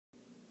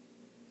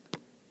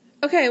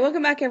Okay,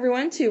 welcome back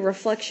everyone to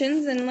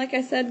Reflections, and like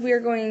I said, we are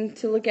going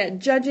to look at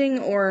judging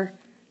or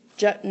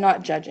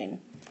not judging.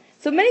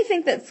 So many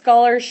think that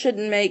scholars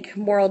shouldn't make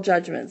moral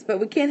judgments, but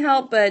we can't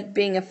help but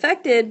being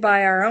affected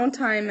by our own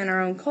time and our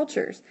own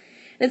cultures.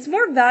 And it's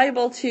more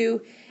valuable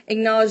to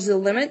acknowledge the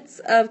limits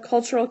of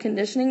cultural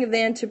conditioning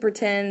than to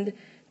pretend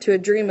to a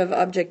dream of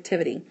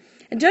objectivity.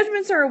 And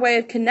judgments are a way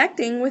of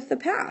connecting with the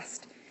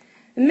past.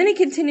 And many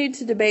continued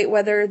to debate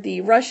whether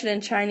the Russian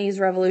and Chinese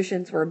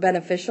revolutions were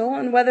beneficial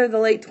and whether the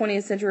late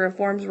 20th century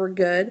reforms were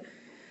good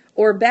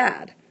or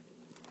bad.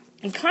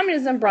 And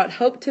communism brought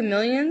hope to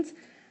millions,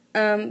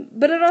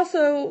 but it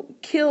also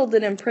killed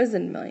and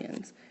imprisoned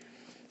millions.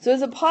 So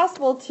is it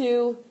possible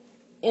to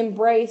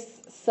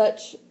embrace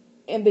such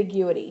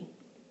ambiguity?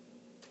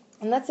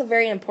 And that's a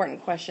very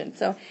important question.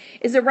 So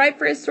is it right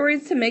for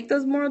historians to make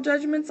those moral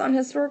judgments on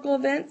historical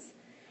events?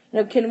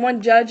 Can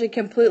one judge a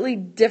completely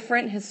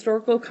different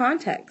historical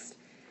context?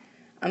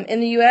 In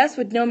the U.S.,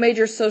 with no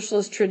major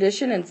socialist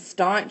tradition and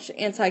staunch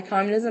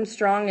anti-communism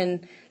strong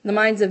in the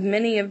minds of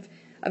many of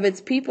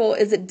its people,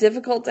 is it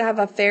difficult to have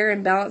a fair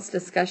and balanced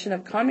discussion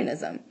of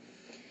communism?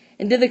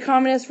 And did the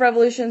communist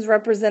revolutions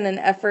represent an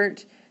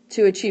effort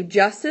to achieve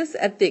justice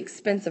at the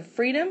expense of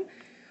freedom?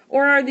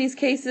 Or are these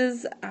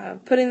cases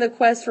putting the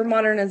quest for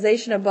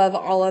modernization above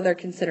all other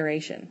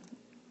consideration?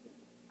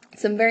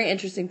 Some very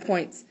interesting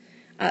points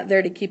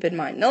there to keep in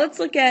mind. Now let's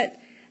look at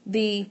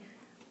the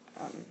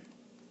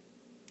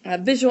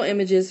visual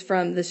images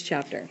from this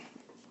chapter.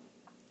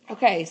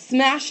 Okay,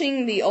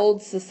 Smashing the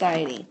Old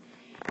Society.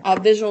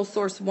 Visual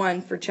source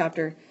 1 for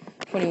chapter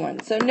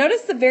 21. So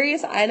notice the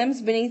various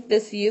items beneath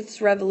this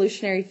youth's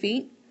revolutionary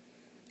feat.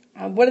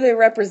 What do they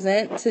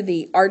represent to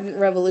the ardent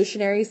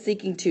revolutionaries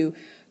seeking to,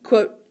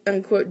 quote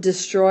unquote,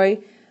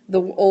 destroy the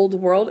old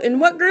world?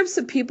 And what groups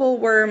of people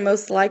were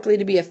most likely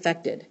to be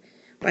affected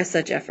by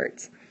such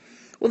efforts?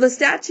 Well, the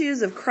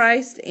statues of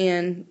Christ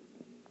and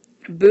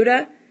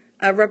Buddha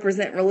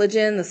represent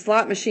religion. The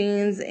slot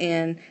machines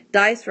and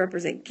dice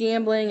represent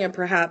gambling and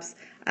perhaps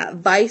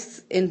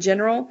vice in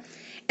general.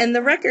 And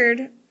the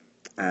record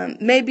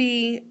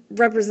maybe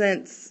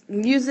represents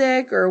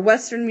music or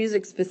Western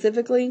music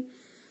specifically.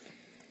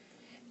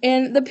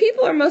 And the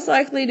people are most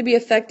likely to be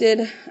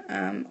affected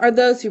are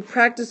those who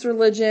practice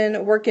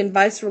religion, work in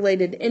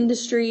vice-related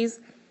industries,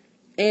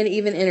 and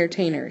even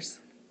entertainers.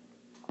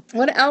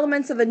 What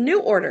elements of a new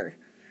order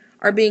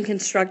are being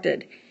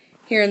constructed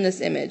here in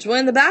this image? Well,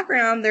 in the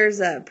background,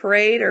 there's a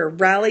parade or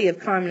rally of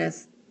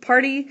Communist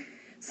Party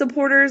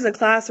supporters, a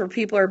class where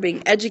people are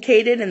being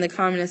educated in the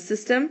communist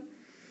system.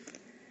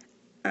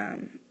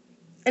 And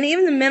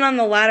even the men on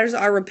the ladders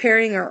are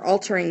repairing or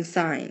altering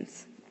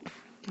signs. You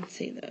can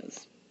see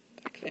those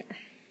back there.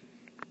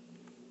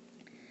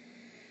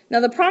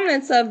 Now, the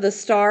prominence of the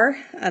star,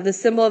 the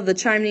symbol of the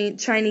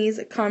Chinese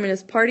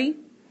Communist Party,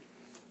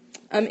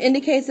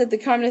 indicates that the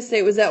communist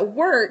state was at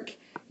work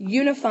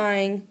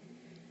unifying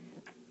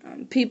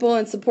people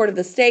in support of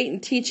the state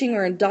and teaching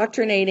or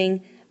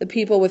indoctrinating the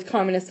people with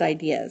communist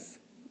ideas.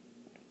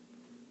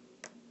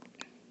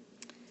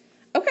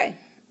 Okay,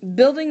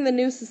 building the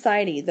new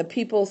society, the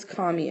people's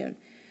commune.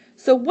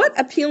 So what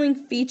appealing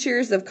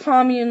features of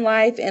commune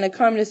life and a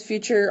communist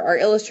future are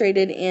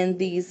illustrated in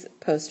these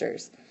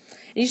posters?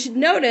 And you should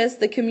notice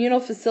the communal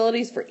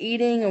facilities for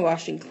eating and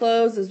washing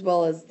clothes, as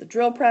well as the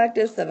drill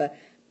practice of a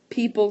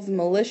people's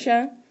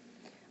militia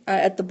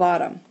at the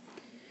bottom.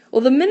 Well,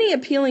 the many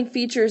appealing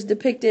features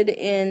depicted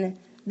in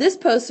this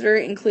poster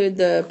include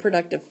the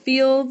productive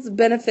fields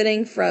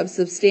benefiting from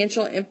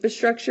substantial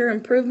infrastructure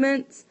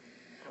improvements,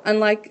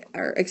 like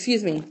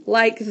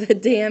the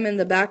dam in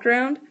the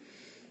background.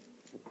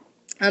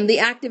 The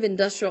active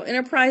industrial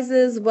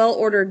enterprises,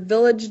 well-ordered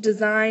village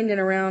designed and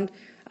around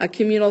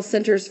communal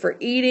centers for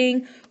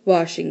eating,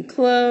 washing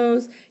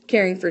clothes,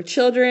 caring for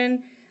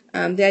children,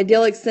 the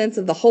idyllic sense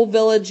of the whole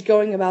village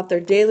going about their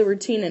daily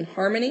routine in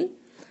harmony,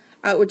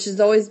 which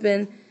has always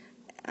been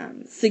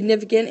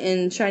significant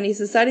in Chinese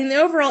society, and the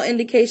overall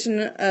indication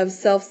of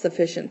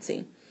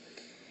self-sufficiency.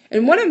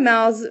 And one of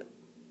Mao's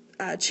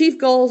chief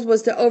goals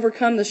was to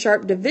overcome the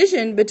sharp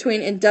division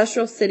between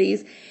industrial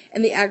cities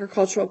and the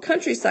agricultural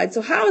countryside.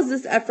 So how is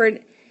this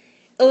effort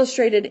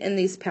illustrated in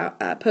these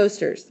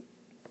posters?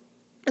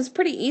 It's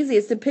pretty easy.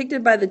 It's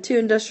depicted by the two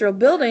industrial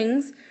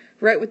buildings,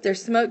 right, with their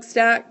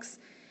smokestacks,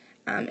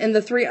 and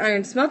the 3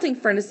 iron smelting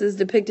furnaces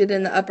depicted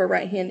in the upper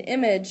right-hand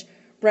image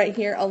right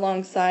here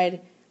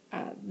alongside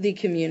the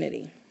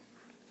community.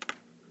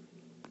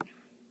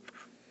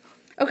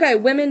 Okay,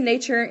 women,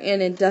 nature,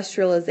 and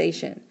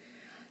industrialization.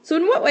 So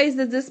in what ways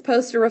does this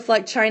poster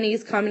reflect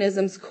Chinese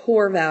communism's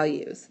core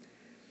values?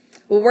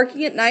 Well,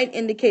 working at night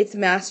indicates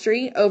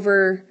mastery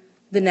over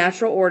the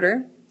natural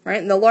order,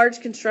 right? And the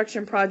large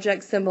construction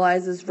project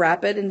symbolizes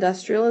rapid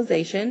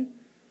industrialization.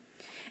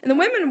 And the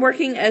women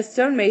working as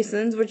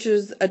stonemasons, which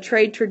is a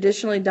trade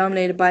traditionally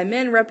dominated by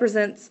men,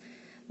 represents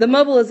the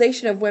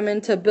mobilization of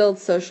women to build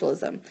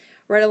socialism,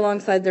 right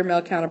alongside their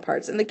male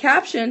counterparts. And the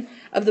caption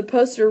of the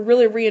poster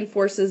really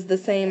reinforces the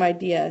same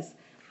ideas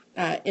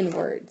in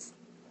words.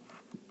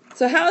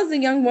 So how is the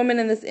young woman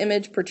in this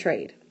image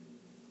portrayed?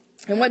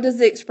 And what does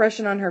the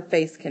expression on her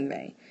face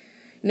convey?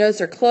 You notice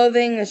her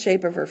clothing, the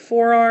shape of her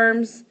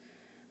forearms,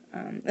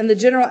 and the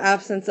general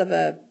absence of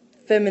a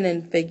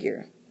feminine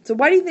figure. So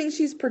why do you think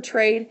she's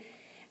portrayed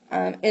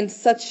in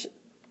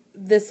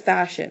this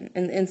fashion,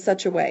 in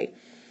such a way?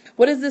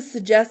 What does this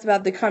suggest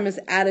about the communist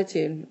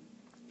attitude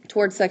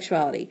towards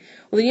sexuality?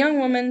 Well, the young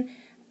woman,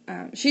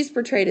 she's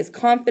portrayed as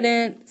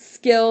confident,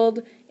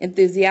 skilled,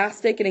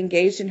 enthusiastic, and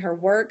engaged in her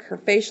work. Her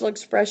facial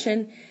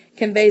expression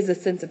conveys a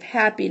sense of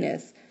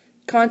happiness,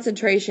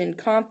 concentration,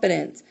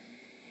 confidence.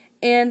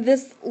 And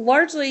this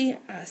largely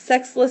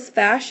sexless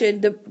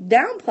fashion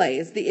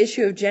downplays the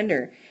issue of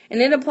gender.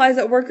 And it implies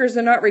that workers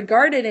are not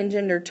regarded in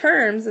gender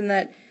terms and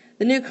that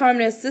the new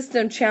communist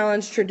system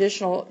challenged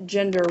traditional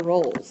gender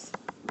roles.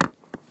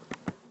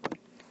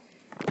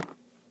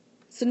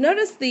 So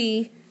notice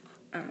the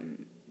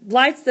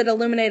lights that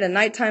illuminate a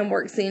nighttime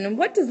work scene. And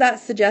what does that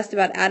suggest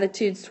about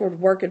attitudes toward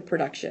work and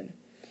production?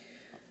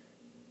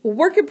 Well,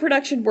 work and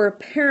production were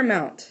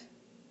paramount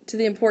to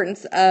the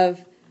importance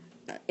of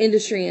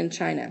industry in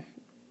China.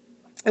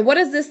 And what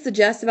does this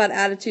suggest about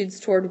attitudes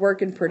toward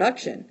work and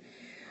production?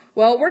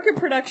 Well, work and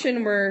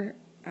production were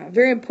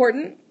very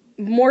important,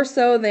 more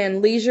so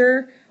than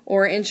leisure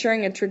or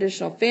ensuring a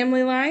traditional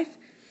family life.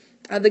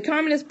 The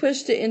communist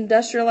push to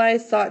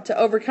industrialize sought to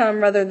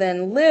overcome rather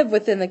than live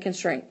within the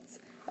constraints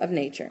of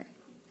nature.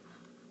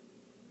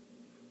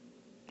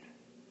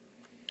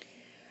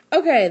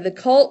 Okay, the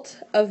cult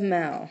of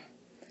Mao.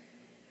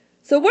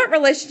 So what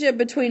relationship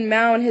between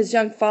Mao and his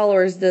young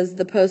followers does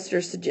the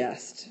poster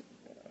suggest?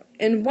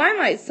 And why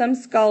might some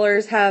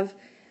scholars have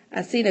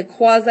seen a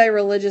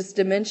quasi-religious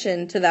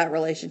dimension to that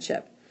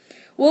relationship?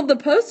 Well, the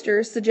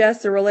poster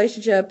suggests a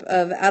relationship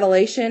of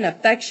adulation,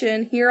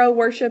 affection, hero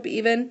worship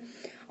even,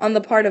 on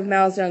the part of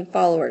Mao's young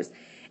followers.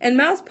 And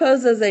Mao's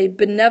pose as a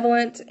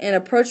benevolent and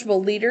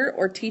approachable leader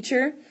or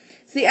teacher.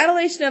 It's the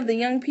adulation of the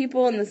young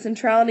people and the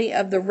centrality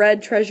of the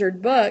red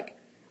treasured book,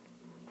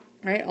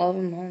 right? All of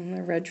them on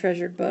the red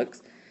treasured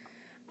books.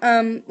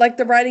 Like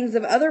the writings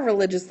of other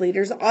religious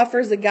leaders,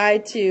 offers a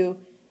guide to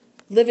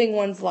living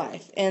one's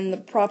life and the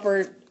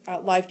proper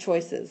life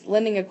choices,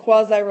 lending a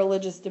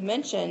quasi-religious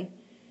dimension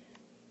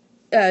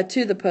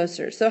to the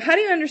poster. So how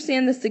do you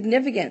understand the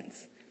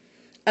significance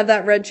of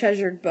that red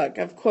treasured book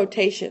of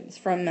quotations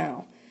from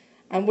Mao,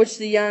 on which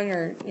the young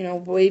are,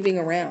 waving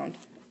around?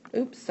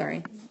 Oops,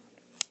 sorry.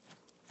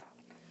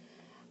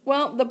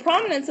 Well, the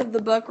prominence of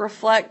the book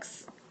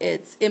reflects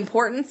its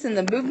importance in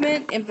the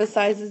movement,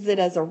 emphasizes it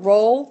as a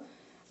role,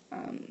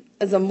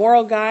 as a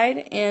moral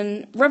guide,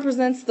 and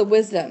represents the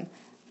wisdom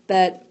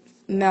that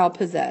Mao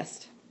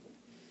possessed.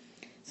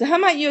 So how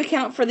might you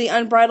account for the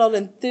unbridled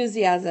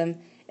enthusiasm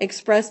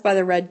expressed by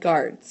the Red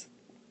Guards?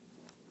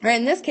 Right,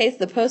 in this case,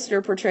 the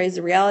poster portrays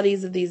the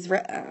realities of these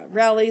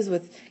rallies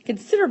with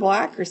considerable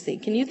accuracy.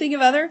 Can you think of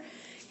other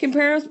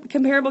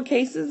comparable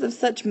cases of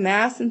such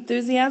mass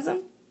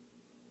enthusiasm?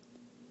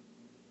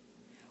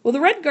 Well, the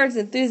Red Guards'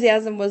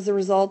 enthusiasm was the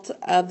result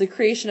of the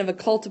creation of a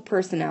cult of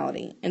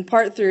personality, in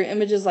part through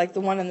images like the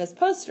one in this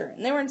poster.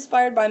 And they were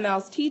inspired by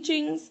Mao's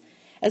teachings,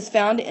 as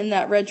found in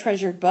that red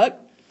treasured book.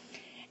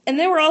 And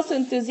they were also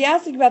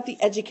enthusiastic about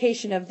the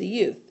education of the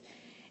youth.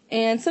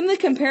 And some of the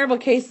comparable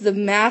cases of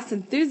mass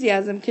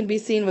enthusiasm can be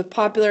seen with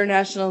popular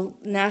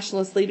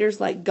nationalist leaders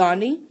like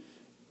Gandhi,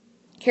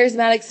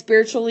 charismatic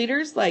spiritual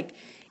leaders like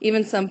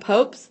even some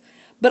popes,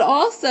 but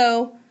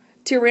also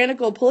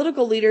tyrannical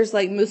political leaders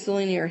like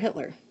Mussolini or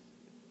Hitler.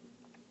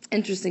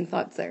 Interesting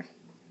thoughts there.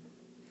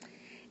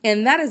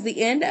 And that is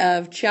the end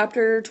of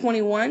Chapter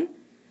 21,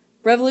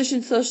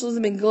 Revolution,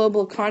 Socialism, and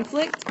Global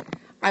Conflict.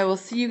 I will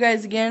see you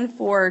guys again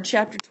for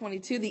Chapter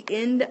 22, The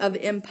End of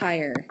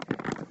Empire,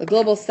 the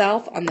Global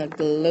South on the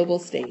Global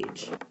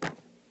Stage.